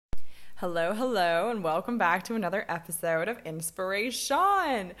Hello, hello, and welcome back to another episode of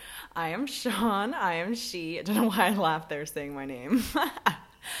Inspiration. I am Sean. I am she. I don't know why I laughed there saying my name.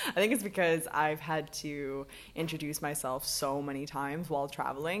 I think it's because I've had to introduce myself so many times while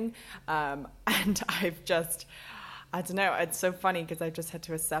traveling. And I don't know, it's so funny because I've just had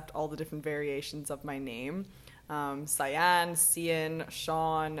to accept all the different variations of my name. Cyan, Cian,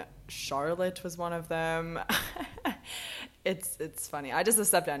 Sean, Charlotte was one of them. It's funny. I just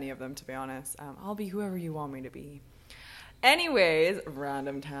accept any of them, to be honest. I'll be whoever you want me to be. Anyways,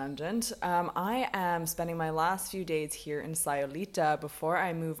 random tangent. I am spending my last few days here in Sayulita before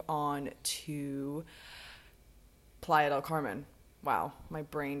I move on to Playa del Carmen. Wow, my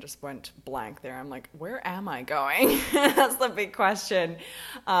brain just went blank there. I'm like, where am I going? That's the big question.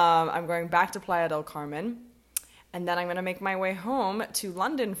 I'm going back to Playa del Carmen. And then I'm going to make my way home to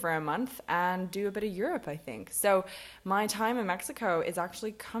London for a month and do a bit of Europe, I think. So my time in Mexico is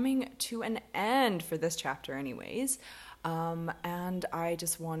actually coming to an end for this chapter anyways. And I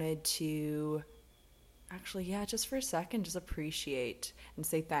just wanted to just for a second, just appreciate and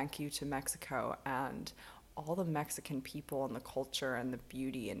say thank you to Mexico and all the Mexican people and the culture and the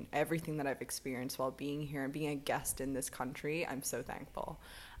beauty and everything that I've experienced while being here and being a guest in this country. I'm so thankful.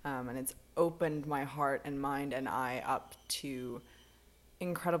 And it's opened my heart and mind and eye up to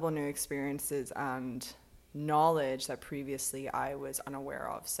incredible new experiences and knowledge that previously I was unaware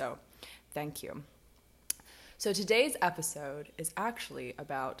of. So thank you. So today's episode is actually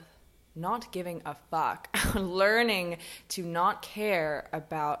about not giving a fuck, learning to not care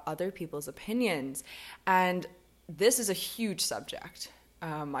about other people's opinions. And this is a huge subject.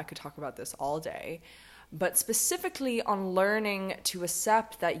 I could talk about this all day. But specifically on learning to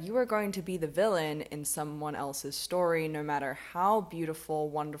accept that you are going to be the villain in someone else's story, no matter how beautiful,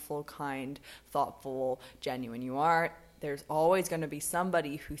 wonderful, kind, thoughtful, genuine you are. There's always going to be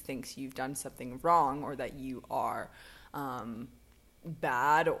somebody who thinks you've done something wrong or that you are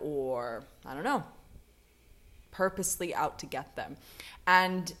bad or, I don't know, purposely out to get them.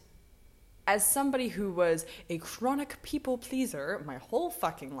 And as somebody who was a chronic people pleaser my whole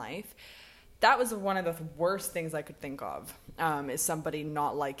fucking life, that was one of the worst things I could think of, is somebody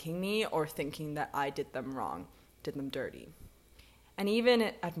not liking me or thinking that I did them wrong, did them dirty. And even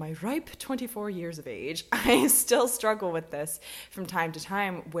at my ripe 24 years of age, I still struggle with this from time to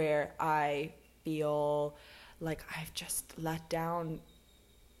time where I feel like I've just let down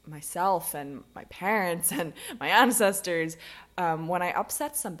myself and my parents and my ancestors when I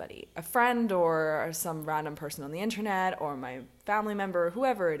upset somebody, a friend or some random person on the internet or my family member,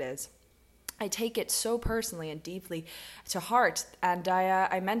 whoever it is. I take it so personally and deeply to heart, and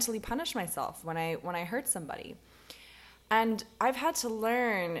I mentally punish myself when I hurt somebody. And I've had to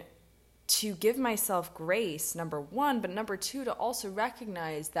learn to give myself grace, number one, but number two, to also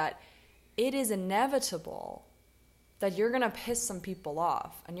recognize that it is inevitable that you're going to piss some people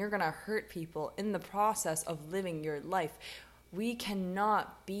off and you're going to hurt people in the process of living your life. We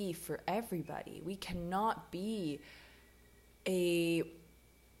cannot be for everybody. We cannot be a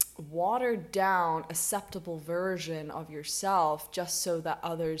watered down, acceptable version of yourself just so that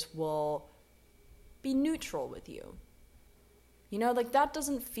others will be neutral with you. You know, like that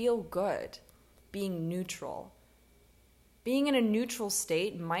doesn't feel good, being neutral. Being in a neutral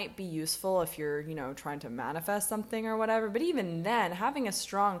state might be useful if you're, trying to manifest something or whatever, but even then, having a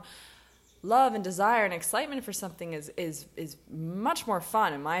strong love and desire and excitement for something is much more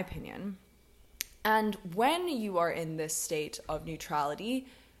fun, in my opinion. And when you are in this state of neutrality,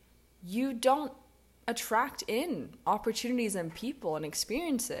 you don't attract in opportunities and people and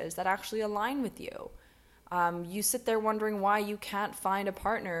experiences that actually align with you. You sit there wondering why you can't find a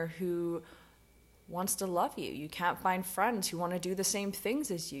partner who wants to love you. You can't find friends who want to do the same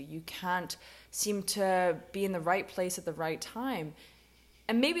things as you. You can't seem to be in the right place at the right time.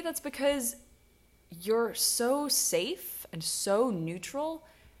 And maybe that's because you're so safe and so neutral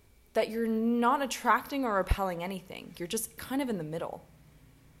that you're not attracting or repelling anything. You're just kind of in the middle.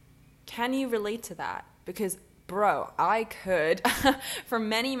 Can you relate to that? Because, bro, I could. For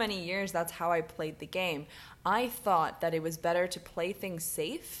many, many years, that's how I played the game. I thought that it was better to play things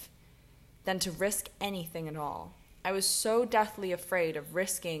safe than to risk anything at all. I was so deathly afraid of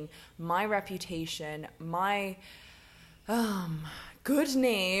risking my reputation, my good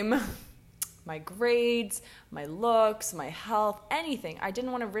name, my grades, my looks, my health, anything. I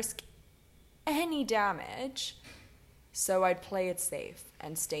didn't want to risk any damage. So I'd play it safe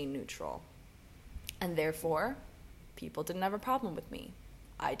and stay neutral. And therefore, people didn't have a problem with me.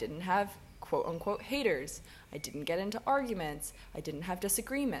 I didn't have quote-unquote haters. I didn't get into arguments. I didn't have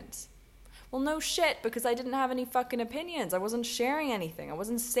disagreements. Well, no shit, because I didn't have any fucking opinions. I wasn't sharing anything. I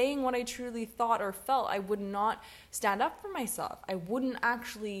wasn't saying what I truly thought or felt. I would not stand up for myself. I wouldn't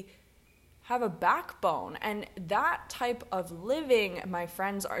actually have a backbone. And that type of living, my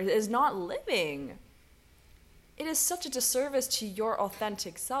friends, is not living. It is such a disservice to your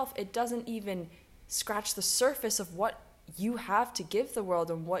authentic self. It doesn't even scratch the surface of what you have to give the world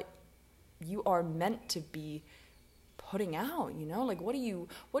and what you are meant to be putting out, you know? Like, what do you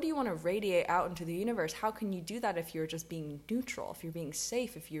want to radiate out into the universe? How can you do that if you're just being neutral, if you're being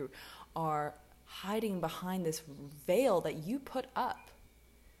safe, if you are hiding behind this veil that you put up?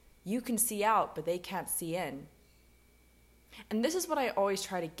 You can see out, but they can't see in. And this is what I always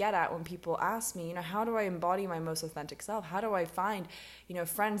try to get at when people ask me, you know, how do I embody my most authentic self? How do I find, you know,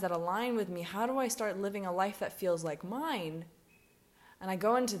 friends that align with me? How do I start living a life that feels like mine? And I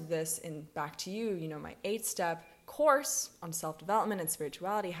go into this in Back to You, you know, my 8-step course on self-development and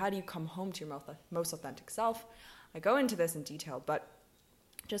spirituality. How do you come home to your most authentic self? I go into this in detail, but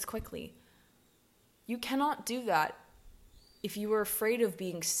just quickly, you cannot do that if you are afraid of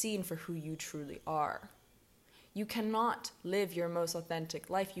being seen for who you truly are. You cannot live your most authentic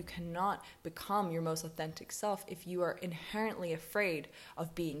life. You cannot become your most authentic self if you are inherently afraid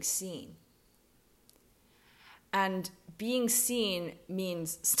of being seen. And being seen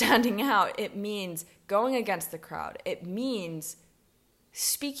means standing out. It means going against the crowd. It means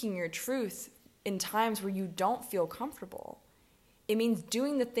speaking your truth in times where you don't feel comfortable. It means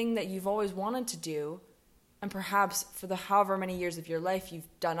doing the thing that you've always wanted to do, and perhaps for the however many years of your life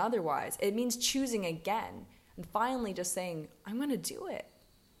you've done otherwise. It means choosing again and finally just saying, I'm going to do it.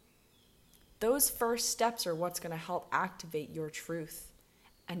 Those first steps are what's going to help activate your truth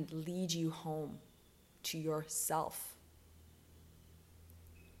and lead you home to yourself.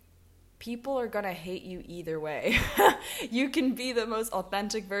 People are going to hate you either way. You can be the most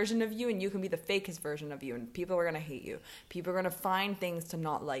authentic version of you, and you can be the fakest version of you, and people are going to hate you. People are going to find things to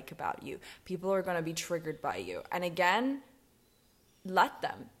not like about you. People are going to be triggered by you. And again, let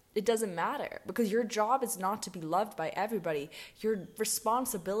them. It doesn't matter, because your job is not to be loved by everybody. Your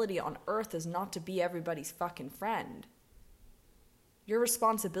responsibility on earth is not to be everybody's fucking friend. Your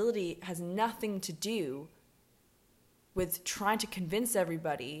responsibility has nothing to do with trying to convince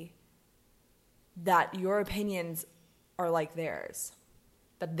everybody that your opinions are like theirs,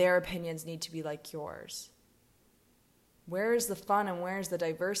 that their opinions need to be like yours. Where is the fun and where is the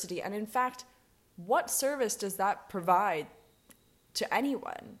diversity? And in fact, what service does that provide to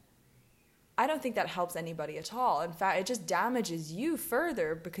anyone? I don't think that helps anybody at all. In fact, it just damages you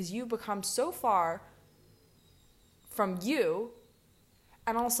further, because you become so far from you,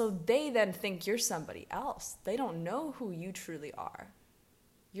 and also they then think you're somebody else. They don't know who you truly are.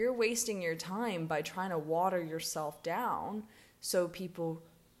 You're wasting your time by trying to water yourself down so people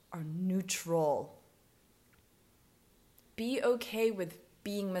are neutral. Be okay with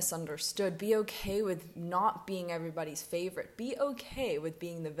being misunderstood. Be okay with not being everybody's favorite. Be okay with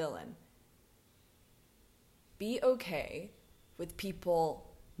being the villain. Be okay with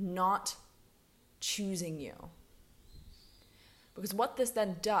people not choosing you. Because what this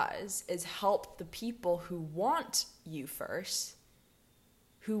then does is help the people who want you first,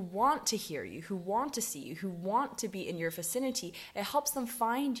 who want to hear you, who want to see you, who want to be in your vicinity. It helps them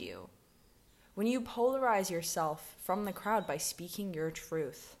find you. When you polarize yourself from the crowd by speaking your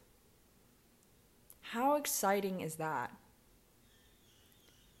truth. How exciting is that?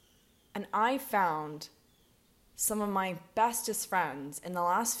 And I found some of my bestest friends in the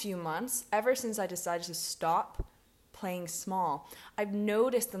last few months, ever since I decided to stop playing small. I've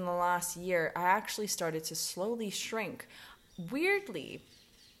noticed in the last year, I actually started to slowly shrink. Weirdly,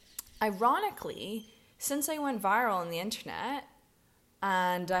 ironically, since I went viral on the internet,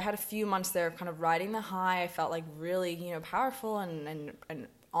 and I had a few months there of kind of riding the high, I felt like really, powerful and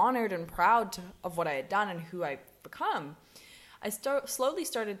honored and proud of what I had done and who I've become. I slowly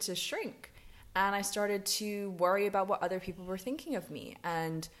started to shrink, and I started to worry about what other people were thinking of me,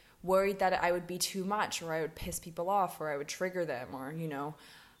 and worried that I would be too much, or I would piss people off, or I would trigger them, or,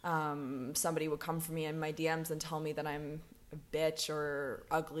 somebody would come for me in my DMs and tell me that I'm a bitch or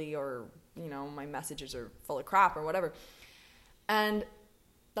ugly, or, my messages are full of crap or whatever. And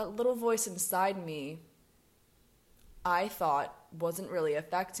that little voice inside me, I thought wasn't really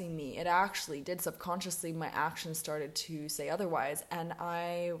affecting me. It actually did. Subconsciously, my actions started to say otherwise, and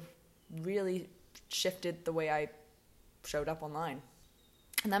I really shifted the way I showed up online.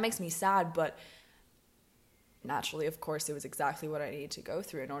 And that makes me sad, but naturally, of course, it was exactly what I needed to go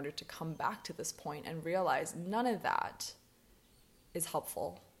through in order to come back to this point and realize none of that is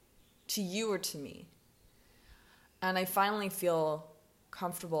helpful to you or to me. And I finally feel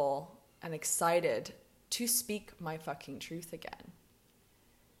comfortable and excited to speak my fucking truth again.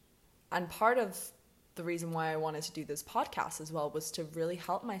 And part of the reason why I wanted to do this podcast as well was to really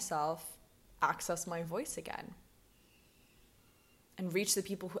help myself access my voice again and reach the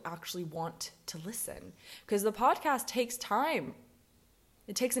people who actually want to listen. Because the podcast takes time.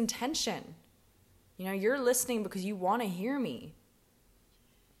 It takes intention. You know, you're listening because you want to hear me.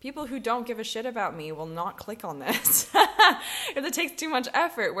 People who don't give a shit about me will not click on this if it takes too much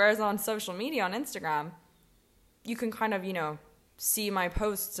effort. Whereas on social media, on Instagram, you can kind of, see my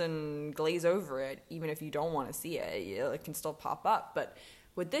posts and glaze over it. Even if you don't want to see it, it can still pop up. But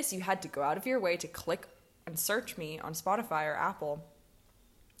with this, you had to go out of your way to click and search me on Spotify or Apple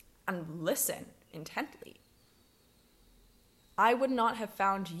and listen intently. I would not have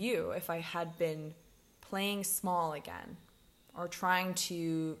found you if I had been playing small again, or trying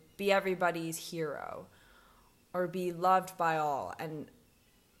to be everybody's hero, or be loved by all. And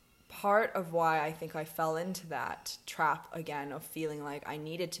part of why I think I fell into that trap again of feeling like I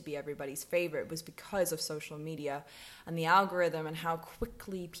needed to be everybody's favorite was because of social media and the algorithm and how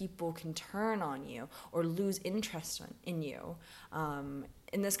quickly people can turn on you or lose interest in you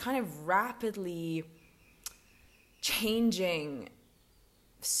in this kind of rapidly changing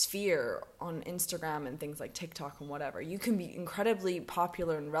sphere on Instagram and things like TikTok and whatever. You can be incredibly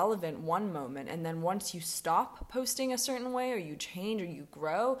popular and relevant one moment, and then once you stop posting a certain way or you change or you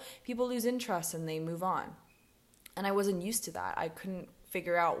grow, people lose interest and they move on. And I wasn't used to that. I couldn't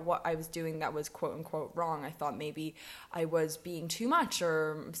figure out what I was doing that was quote unquote wrong. I thought maybe I was being too much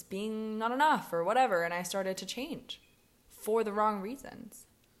or being not enough or whatever, and I started to change for the wrong reasons.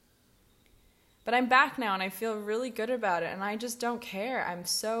 But I'm back now and I feel really good about it, and I just don't care. I'm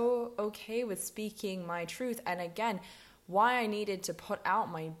so okay with speaking my truth. And again, why I needed to put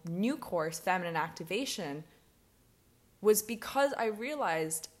out my new course, Feminine Activation, was because I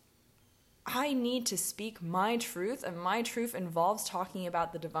realized I need to speak my truth, and my truth involves talking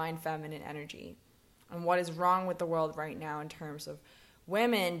about the divine feminine energy and what is wrong with the world right now in terms of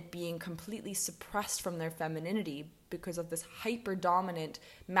women being completely suppressed from their femininity because of this hyper-dominant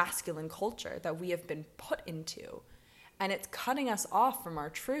masculine culture that we have been put into. And it's cutting us off from our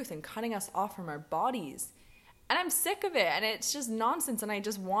truth and cutting us off from our bodies. And I'm sick of it, and it's just nonsense, and I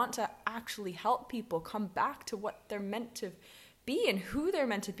just want to actually help people come back to what they're meant to be and who they're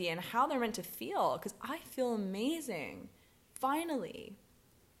meant to be and how they're meant to feel, because I feel amazing, finally.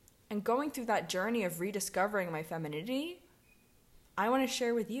 And going through that journey of rediscovering my femininity, I want to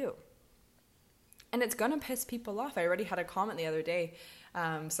share with you. And it's going to piss people off. I already had a comment the other day.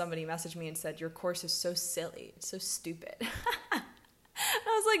 Somebody messaged me and said, your course is so silly. It's so stupid. I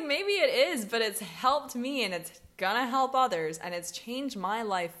was like, maybe it is, but it's helped me and it's going to help others. And it's changed my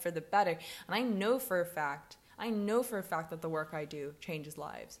life for the better. And I know for a fact that the work I do changes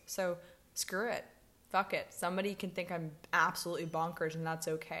lives. So screw it. Fuck it. Somebody can think I'm absolutely bonkers, and that's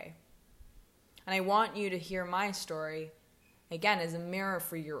okay. And I want you to hear my story, again, as a mirror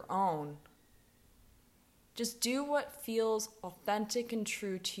for your own. Just do what feels authentic and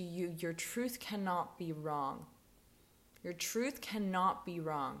true to you. Your truth cannot be wrong. Your truth cannot be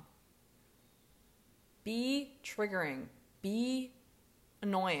wrong. Be triggering. Be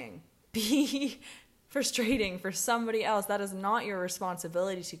annoying. Be frustrating for somebody else. That is not your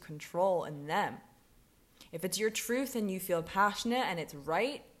responsibility to control in them. If it's your truth and you feel passionate and it's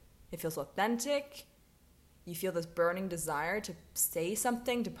right, it feels authentic, you feel this burning desire to say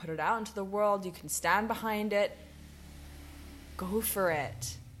something, to put it out into the world, you can stand behind it, go for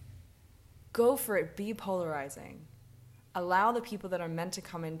it. Go for it. Be polarizing. Allow the people that are meant to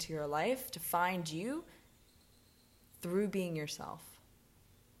come into your life to find you through being yourself.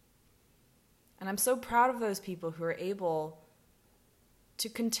 And I'm so proud of those people who are able to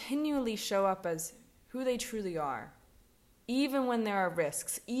continually show up as who they truly are, even when there are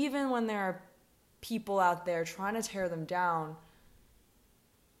risks, even when there are people out there trying to tear them down.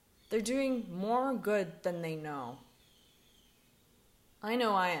 They're doing more good than they know. I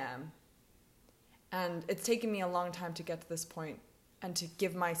know I am. And it's taken me a long time to get to this point and to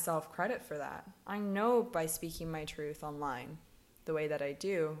give myself credit for that. I know by speaking my truth online the way that I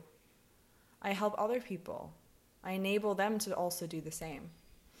do, I help other people. I enable them to also do the same.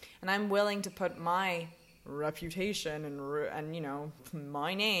 And I'm willing to put my reputation and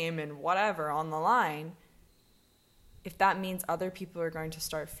my name and whatever on the line if that means other people are going to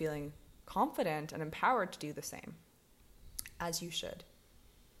start feeling confident and empowered to do the same, as you should.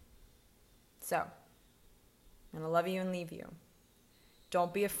 So, I'm going to love you and leave you.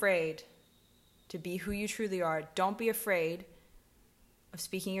 Don't be afraid to be who you truly are. Don't be afraid of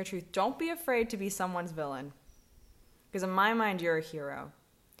speaking your truth. Don't be afraid to be someone's villain. Because in my mind, you're a hero.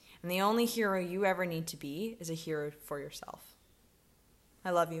 And the only hero you ever need to be is a hero for yourself. I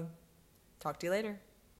love you. Talk to you later.